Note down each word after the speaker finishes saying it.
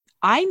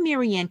I'm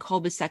Marianne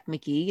Kolbasuk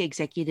McGee,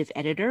 Executive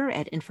Editor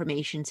at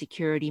Information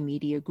Security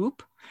Media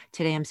Group.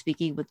 Today I'm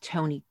speaking with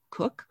Tony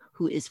Cook,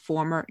 who is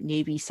former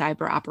Navy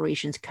Cyber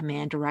Operations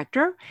Command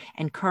Director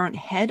and current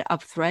Head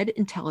of Threat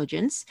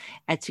Intelligence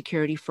at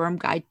security firm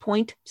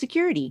GuidePoint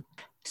Security.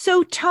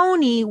 So,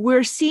 Tony,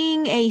 we're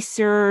seeing a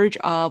surge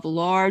of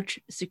large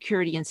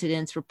security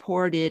incidents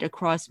reported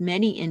across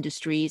many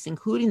industries,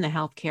 including the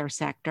healthcare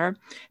sector,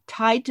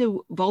 tied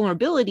to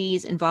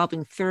vulnerabilities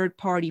involving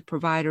third-party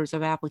providers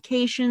of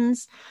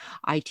applications,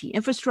 IT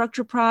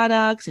infrastructure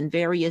products, and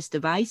various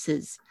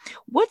devices.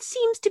 What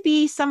seems to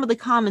be some of the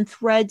common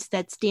threads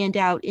that stand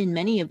out in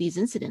many of these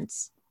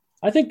incidents?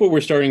 I think what we're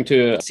starting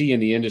to see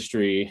in the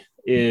industry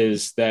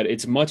is that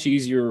it's much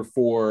easier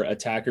for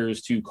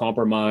attackers to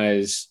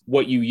compromise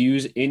what you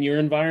use in your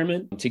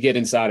environment to get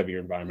inside of your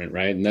environment,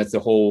 right? And that's the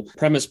whole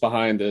premise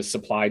behind the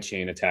supply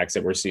chain attacks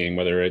that we're seeing,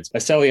 whether it's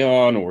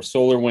Accellion or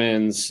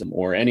SolarWinds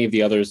or any of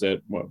the others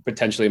that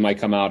potentially might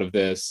come out of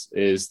this,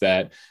 is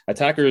that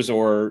attackers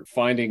are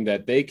finding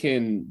that they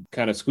can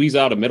kind of squeeze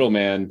out a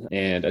middleman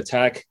and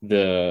attack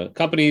the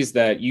companies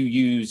that you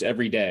use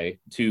every day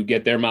to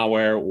get their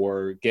malware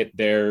or get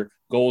their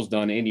goals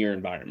done in your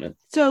environment.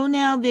 So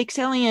now the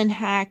Accellion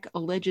hack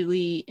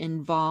allegedly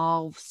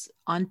involves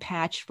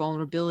unpatched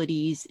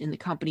vulnerabilities in the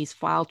company's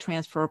file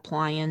transfer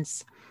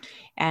appliance.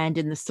 And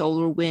in the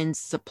SolarWinds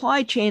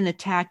supply chain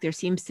attack, there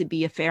seems to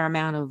be a fair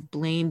amount of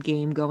blame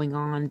game going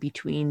on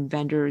between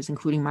vendors,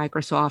 including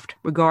Microsoft,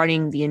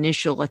 regarding the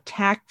initial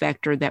attack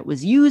vector that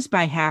was used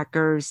by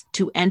hackers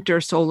to enter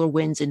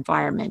SolarWinds'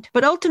 environment.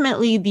 But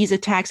ultimately, these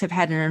attacks have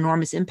had an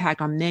enormous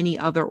impact on many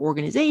other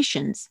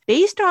organizations.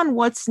 Based on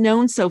what's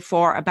known so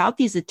far about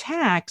these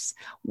attacks,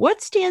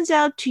 what stands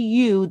out to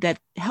you that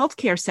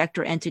healthcare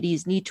sector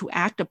entities need to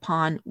act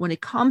upon when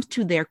it comes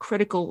to their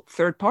critical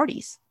third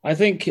parties? I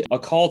think a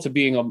call to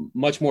being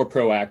much more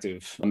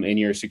proactive in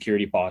your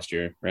security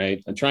posture,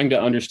 right? And trying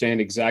to understand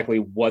exactly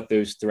what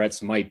those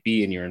threats might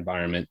be in your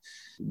environment.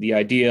 The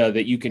idea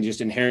that you can just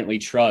inherently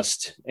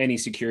trust any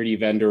security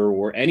vendor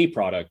or any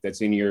product that's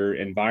in your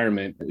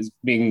environment is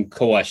being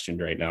questioned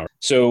right now.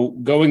 So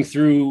going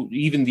through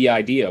even the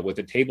idea with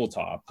a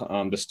tabletop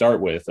to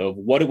start with of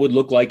what it would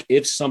look like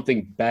if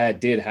something bad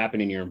did happen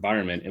in your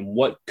environment and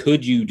what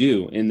could you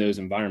do in those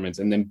environments,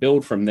 and then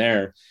build from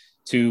there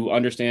to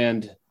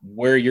understand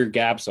where your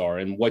gaps are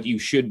and what you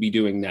should be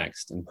doing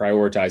next and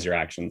prioritize your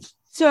actions.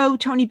 So,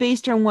 Tony,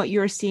 based on what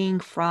you're seeing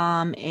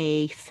from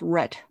a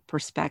threat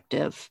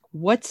perspective,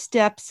 what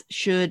steps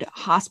should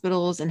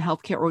hospitals and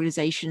healthcare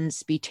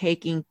organizations be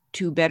taking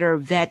to better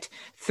vet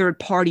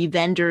third-party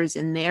vendors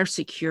and their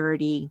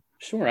security?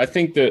 Sure. I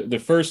think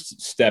the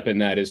first step in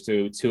that is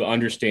to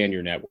understand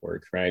your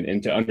network, right?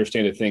 And to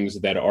understand the things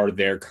that are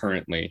there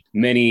currently.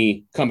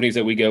 Many companies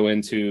that we go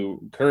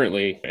into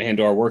currently and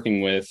are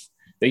working with,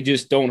 they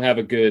just don't have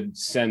a good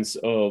sense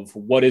of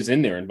what is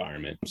in their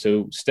environment.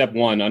 So step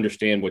one,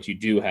 understand what you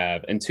do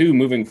have. And two,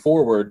 moving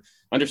forward,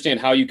 understand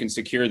how you can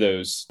secure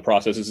those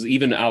processes,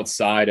 even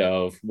outside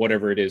of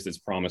whatever it is that's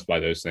promised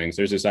by those things.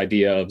 There's this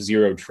idea of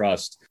zero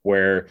trust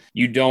where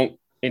you don't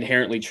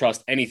inherently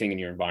trust anything in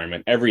your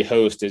environment. Every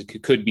host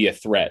could be a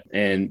threat.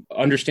 And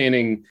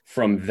understanding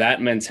from that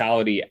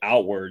mentality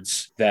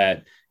outwards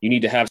that you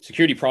need to have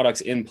security products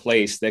in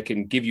place that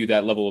can give you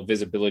that level of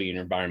visibility in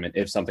your environment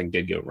if something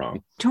did go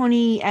wrong.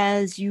 Tony,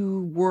 as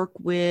you work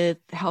with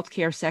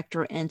healthcare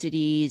sector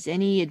entities,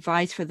 any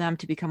advice for them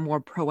to become more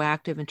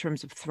proactive in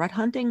terms of threat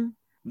hunting?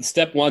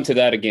 Step one to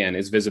that, again,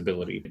 is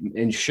visibility.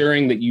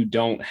 Ensuring that you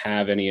don't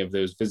have any of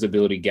those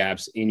visibility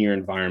gaps in your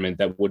environment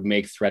that would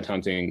make threat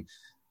hunting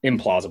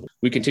implausible.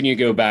 We continue to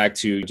go back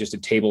to just a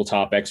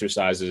tabletop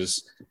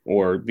exercises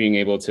or being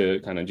able to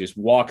kind of just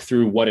walk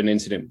through what an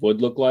incident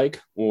would look like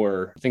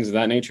or things of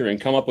that nature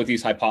and come up with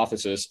these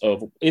hypotheses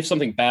of if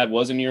something bad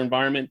was in your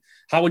environment,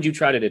 how would you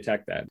try to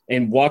detect that?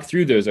 And walk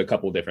through those a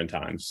couple of different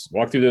times.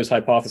 Walk through those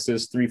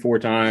hypotheses 3-4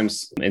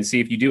 times and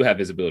see if you do have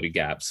visibility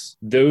gaps.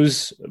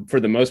 Those, for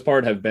the most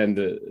part, have been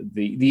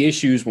the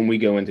issues when we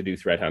go in to do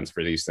threat hunts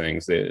for these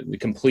things. The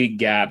complete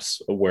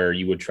gaps where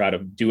you would try to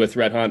do a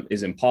threat hunt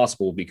is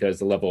impossible because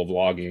the level of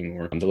logging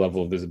or the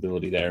level of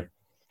visibility there.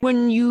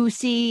 When you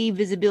see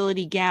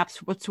visibility gaps,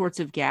 what sorts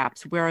of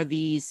gaps? Where are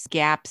these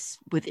gaps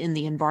within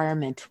the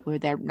environment where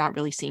they're not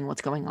really seeing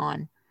what's going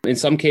on? In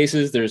some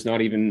cases, there's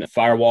not even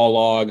firewall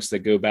logs that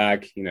go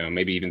back,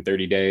 maybe even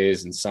 30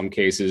 days. In some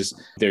cases,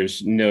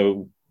 there's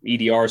no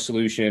EDR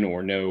solution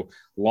or no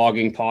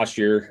logging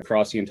posture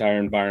across the entire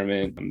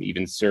environment.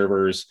 Even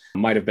servers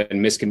might have been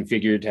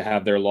misconfigured to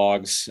have their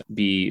logs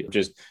be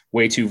just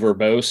way too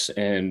verbose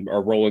and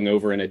are rolling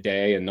over in a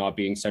day and not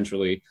being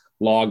centrally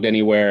logged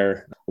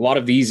anywhere. A lot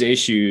of these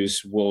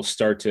issues will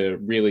start to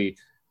really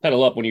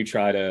pedal up when you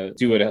try to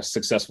do a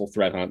successful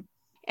threat hunt.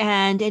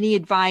 And any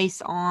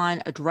advice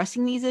on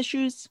addressing these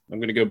issues? I'm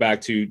going to go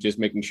back to just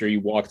making sure you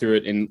walk through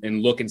it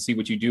and look and see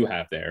what you do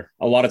have there.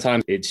 A lot of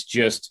times it's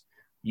just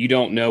you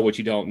don't know what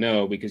you don't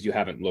know because you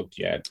haven't looked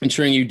yet.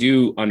 Ensuring you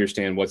do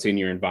understand what's in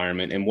your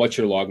environment and what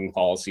your logging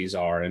policies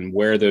are and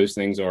where those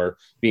things are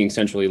being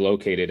centrally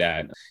located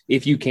at.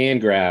 If you can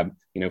grab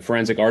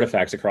forensic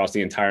artifacts across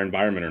the entire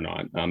environment or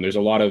not. There's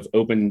a lot of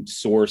open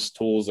source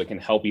tools that can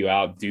help you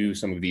out do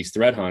some of these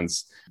threat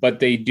hunts, but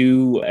they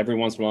do every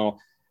once in a while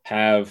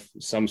have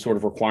some sort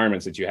of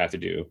requirements that you have to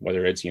do,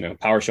 whether it's,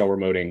 PowerShell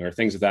remoting or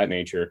things of that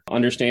nature.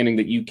 Understanding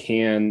that you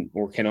can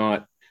or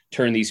cannot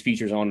turn these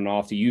features on and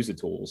off to use the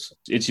tools.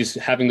 It's just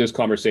having those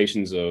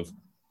conversations of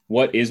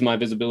what is my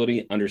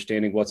visibility,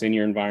 understanding what's in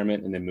your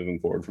environment, and then moving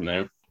forward from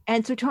there.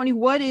 And so, Tony,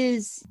 what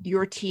is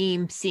your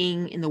team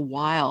seeing in the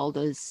wild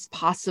as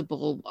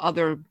possible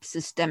other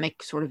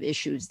systemic sort of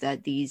issues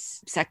that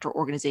these sector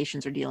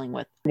organizations are dealing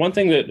with? One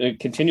thing that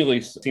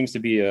continually seems to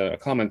be a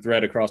common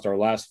thread across our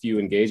last few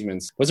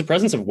engagements was the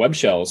presence of web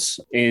shells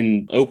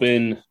in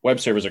open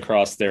web servers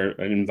across their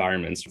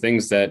environments.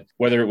 Things that,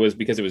 whether it was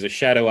because it was a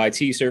shadow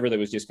IT server that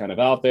was just kind of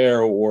out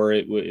there, or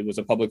it was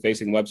a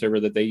public-facing web server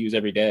that they use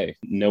every day.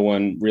 No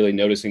one really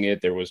noticing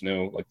it. There was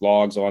no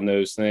logs on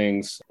those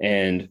things.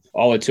 And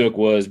all it took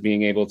was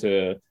being able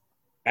to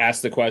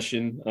ask the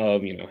question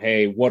of,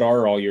 hey, what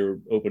are all your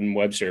open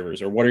web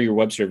servers, or what are your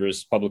web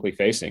servers publicly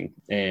facing,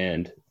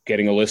 and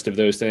getting a list of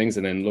those things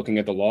and then looking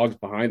at the logs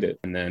behind it.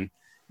 And then,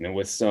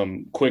 with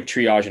some quick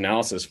triage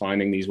analysis,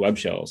 finding these web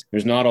shells.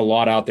 There's not a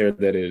lot out there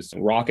that is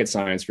rocket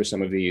science for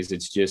some of these.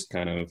 It's just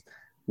kind of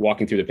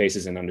walking through the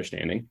paces and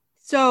understanding.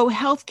 So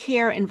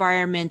healthcare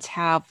environments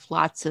have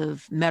lots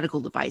of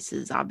medical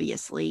devices,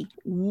 obviously.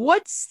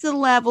 What's the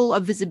level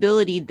of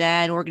visibility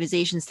that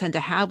organizations tend to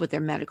have with their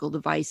medical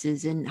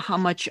devices, and how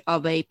much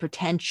of a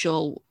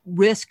potential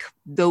risk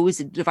those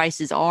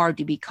devices are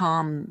to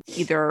become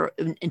either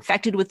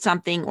infected with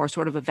something or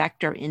sort of a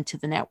vector into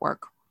the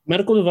network?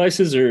 Medical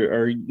devices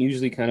are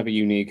usually kind of a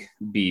unique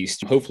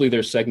beast. Hopefully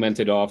they're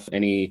segmented off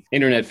any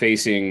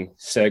internet-facing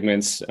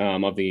segments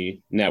of the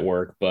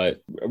network,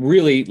 but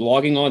really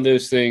logging on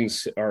those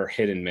things are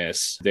hit and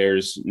miss.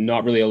 There's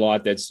not really a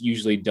lot that's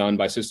usually done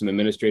by system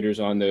administrators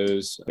on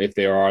those. If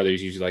there are,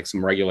 there's usually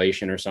some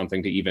regulation or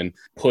something to even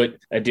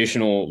put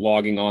additional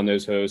logging on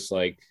those hosts,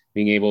 like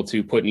being able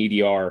to put an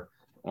EDR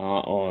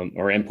on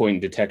or endpoint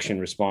detection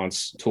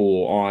response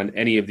tool on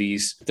any of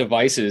these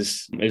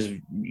devices is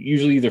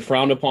usually either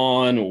frowned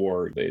upon,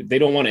 or they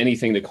don't want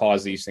anything to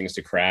cause these things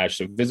to crash.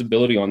 So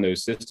visibility on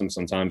those systems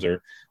sometimes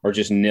are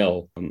just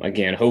nil.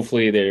 Again,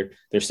 hopefully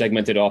they're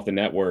segmented off the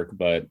network,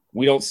 but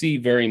we don't see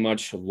very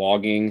much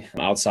logging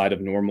outside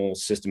of normal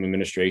system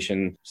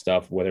administration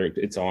stuff, whether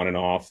it's on and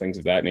off, things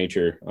of that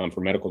nature for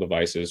medical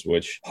devices,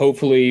 which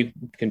hopefully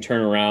can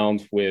turn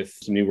around with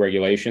some new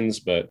regulations,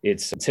 but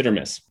it's hit or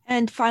miss.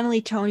 And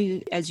finally,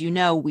 Tony, as you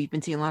know, we've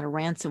been seeing a lot of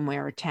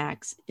ransomware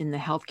attacks in the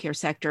healthcare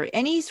sector.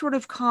 Any sort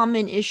of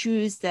common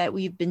issues that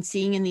we've been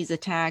seeing in these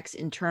attacks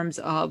in terms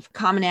of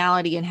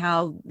commonality and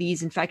how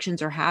these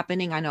infections are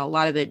happening? I know a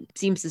lot of it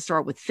seems to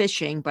start with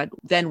phishing, but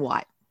then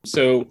what?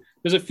 So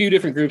there's a few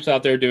different groups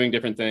out there doing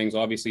different things.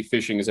 Obviously,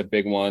 phishing is a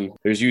big one.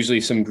 There's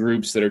usually some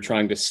groups that are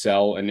trying to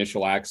sell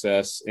initial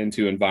access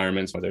into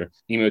environments, whether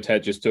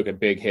Emotet just took a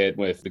big hit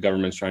with the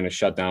government's trying to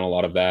shut down a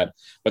lot of that.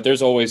 But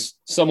there's always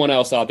someone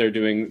else out there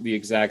doing the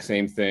exact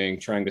same thing,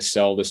 trying to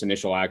sell this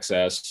initial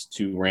access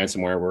to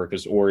ransomware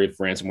workers, or if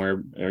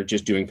ransomware are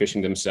just doing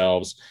phishing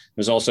themselves.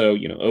 There's also,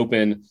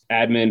 open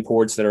admin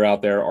ports that are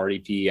out there,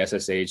 RDP,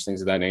 SSH,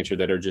 things of that nature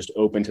that are just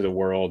open to the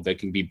world that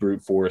can be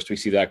brute forced. We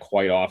see that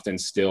quite often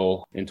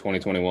still in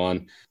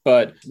 2021.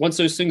 But once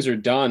those things are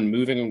done,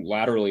 moving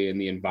laterally in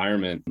the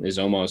environment is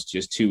almost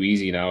just too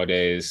easy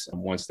nowadays.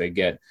 Once they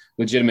get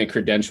legitimate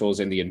credentials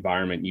in the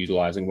environment,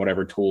 utilizing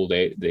whatever tool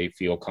they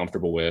feel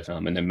comfortable with,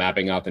 and then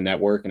mapping out the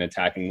network and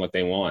attacking what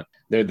they want.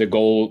 The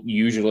goal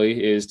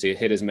usually is to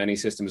hit as many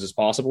systems as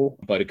possible,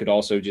 but it could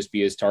also just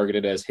be as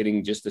targeted as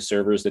hitting just the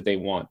servers that they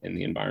want in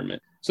the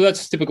environment. So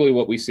that's typically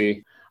what we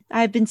see.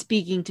 I've been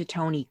speaking to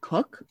Tony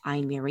Cook.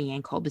 I'm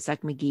Marianne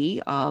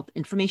Kolbasuk-McGee of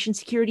Information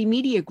Security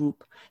Media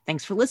Group.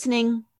 Thanks for listening.